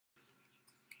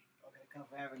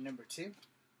Comfort Havoc number 2.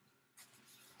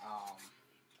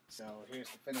 So here's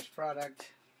the finished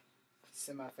product,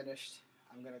 semi-finished.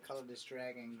 I'm going to color this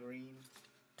dragon green,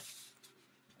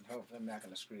 and hopefully I'm not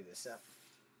going to screw this up.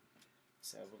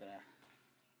 So we're going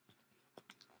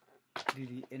to do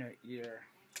the inner ear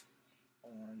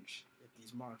orange, if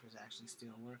these markers actually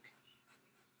still work.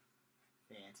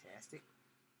 Fantastic.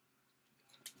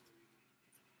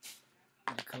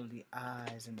 I'm going to color the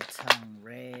eyes and the tongue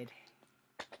red.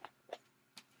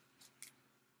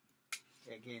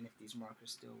 Again, if these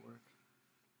markers still work.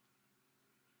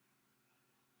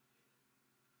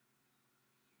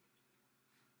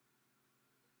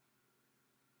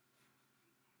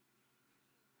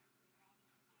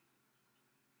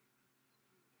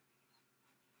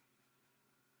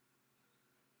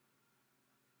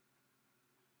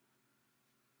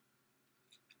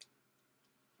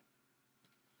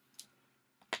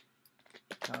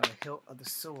 Color the hilt of the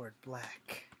sword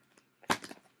black,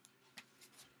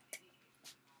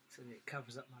 so that it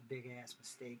covers up my big ass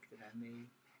mistake that I made.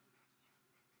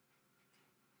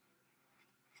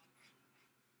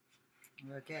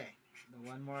 Okay, the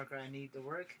one marker I need to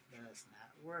work does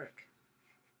not work.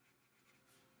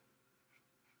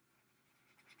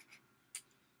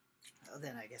 Well,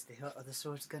 then I guess the hilt of the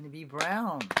sword is going to be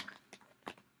brown.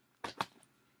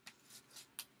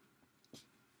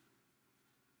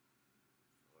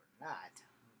 Or not.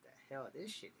 What the hell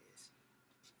this shit is.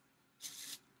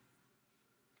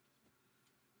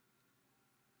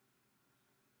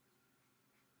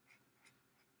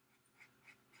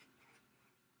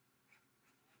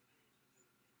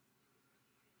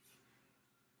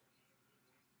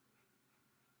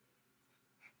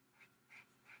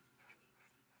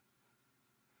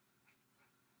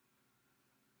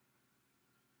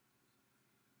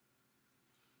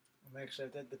 I'm actually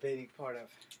at that debating part of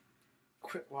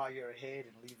quit while you're ahead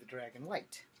and leave the dragon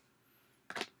white.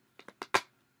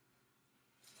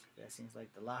 That seems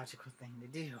like the logical thing to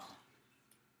do.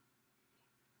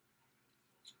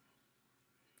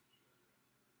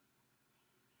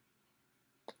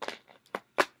 Let's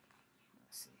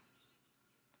see.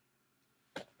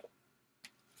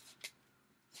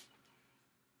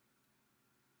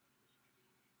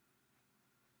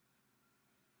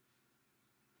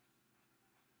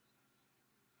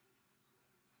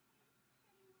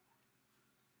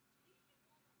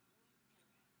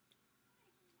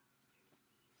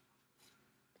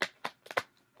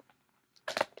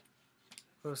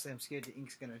 Mostly I'm scared the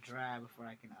ink's gonna dry before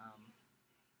I can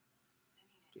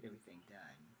get everything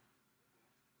done.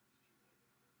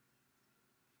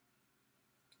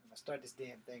 If I start this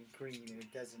damn thing green and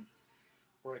it doesn't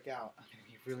work out, I'm gonna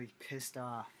be really pissed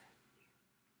off.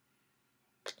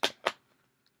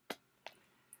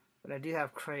 But I do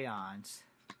have crayons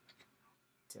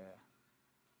to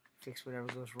fix whatever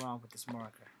goes wrong with this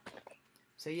marker.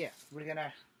 So yeah, we're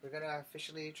gonna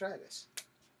officially try this.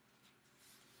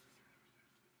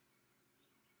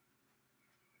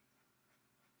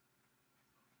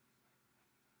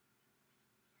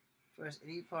 First,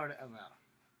 any part of a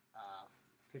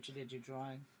picture that you're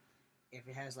drawing, if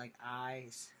it has like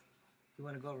eyes, you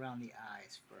want to go around the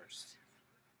eyes first.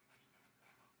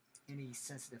 Any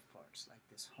sensitive parts, like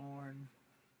this horn,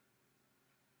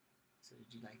 so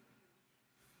that you like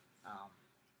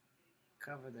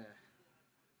cover the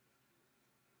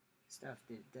stuff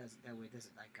that way it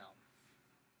doesn't like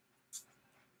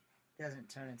doesn't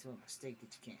turn into a mistake that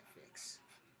you can't fix.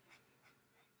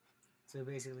 So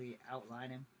basically outline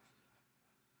him.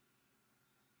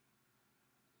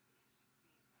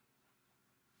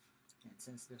 And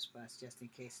sensitive spots just in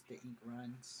case the ink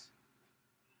runs.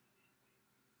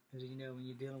 Because you know when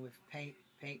you're dealing with paint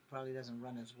probably doesn't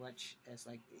run as much as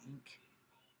like the ink.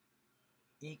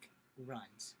 Ink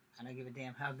runs. I don't give a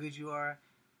damn how good you are,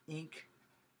 ink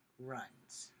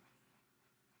runs.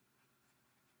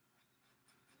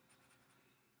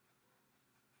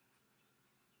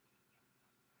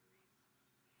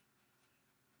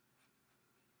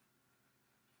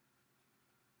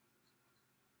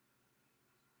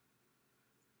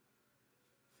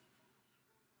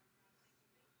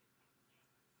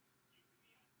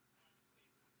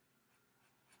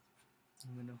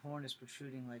 And when the horn is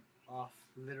protruding like off,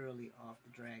 literally off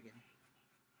the dragon,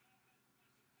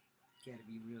 you gotta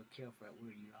be real careful at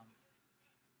where you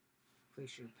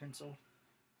place your pencil,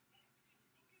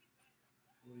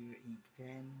 or your ink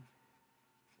pen,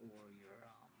 or your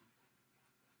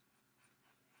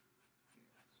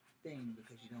thing,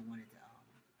 because you don't want it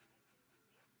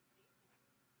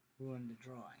to ruin the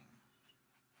drawing.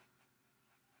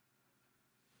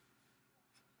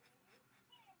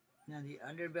 Now the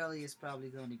underbelly is probably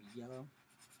going to be yellow.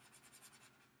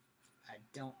 I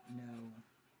don't know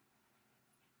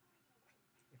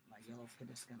if my yellow pin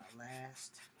is going to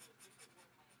last.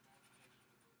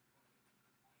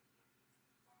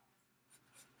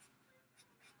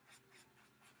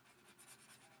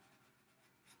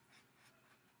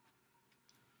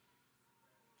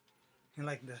 And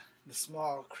like the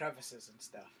small crevices and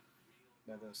stuff,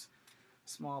 those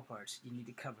small parts, you need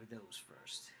to cover those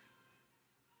first.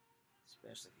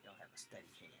 Especially if you don't have a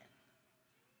steady hand.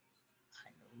 I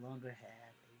no longer have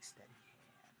a steady hand.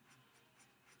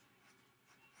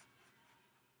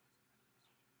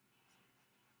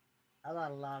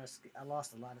 I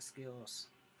lost a lot of skills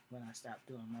when I stopped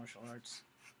doing martial arts.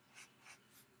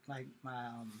 Like my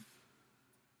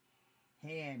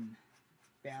hand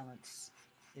balance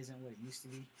isn't what it used to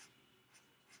be.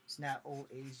 It's not old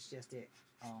age, it's just that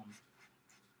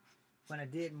when I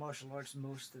did martial arts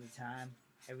most of the time,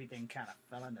 everything kind of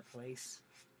fell into place.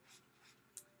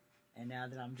 And now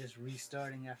that I'm just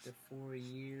restarting after 4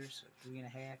 years or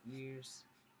 3.5 years,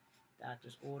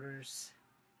 doctor's orders,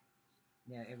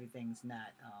 yeah, everything's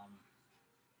not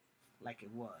like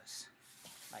it was,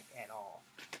 like at all.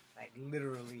 Like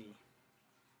literally,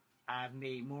 I've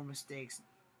made more mistakes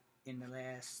in the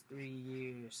last 3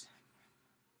 years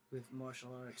with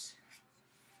martial arts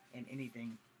and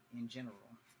anything in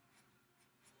general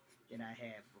than I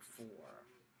have before.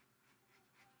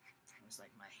 It's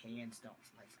like my hands don't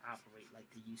like operate like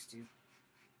they used to.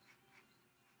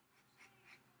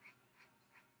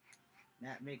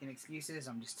 Not making excuses,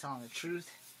 I'm just telling the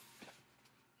truth.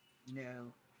 You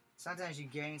know, sometimes you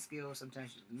gain skills,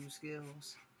 sometimes you lose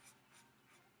skills.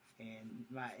 And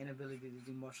my inability to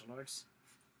do martial arts,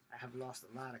 I have lost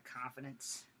a lot of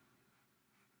confidence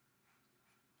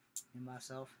in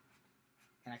myself.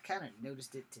 And I kind of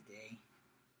noticed it today.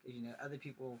 Because, you know, other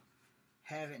people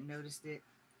haven't noticed it.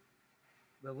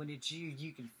 But when it's you,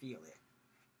 you can feel it.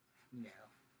 You know,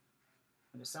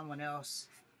 when it's someone else,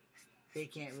 they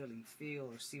can't really feel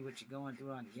or see what you're going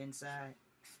through on the inside.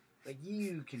 But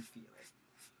you can feel it.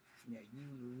 You know, you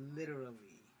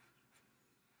literally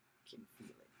can feel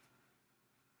it.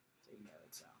 So, you know,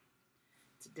 it's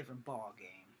a different ball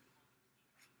game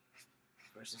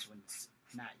versus when it's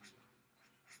not you.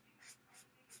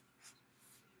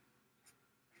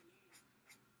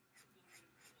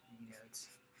 You know, it's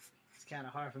kind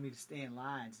of hard for me to stay in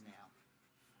lines now.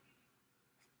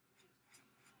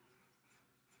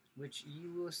 Which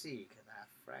you will see, because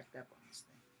I fracked up on this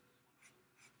thing.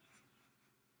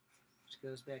 Which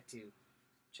goes back to,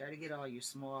 try to get all your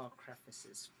small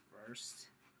crevices first.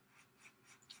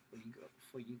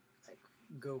 Before you like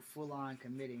go full on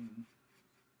committing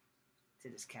to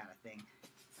this kind of thing.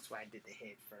 That's why I did the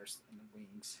head first and the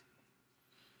wings.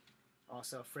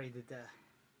 Also afraid that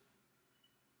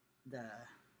the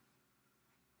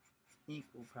ink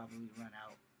will probably run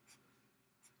out.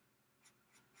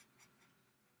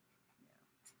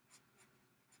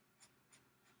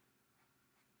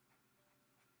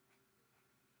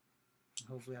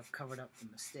 Hopefully I've covered up the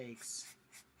mistakes.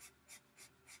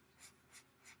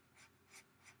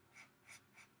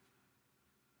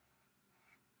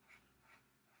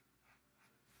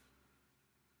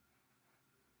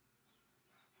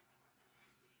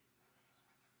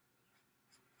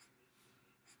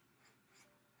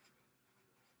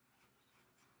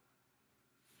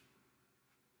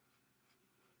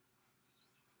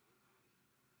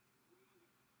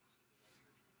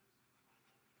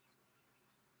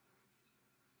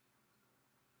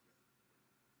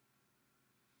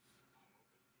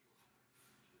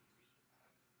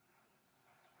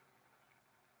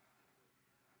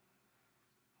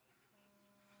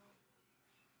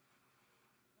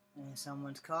 And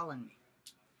someone's calling me.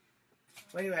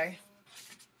 Well, anyway,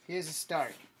 here's a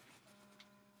start.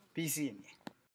 Be seeing you.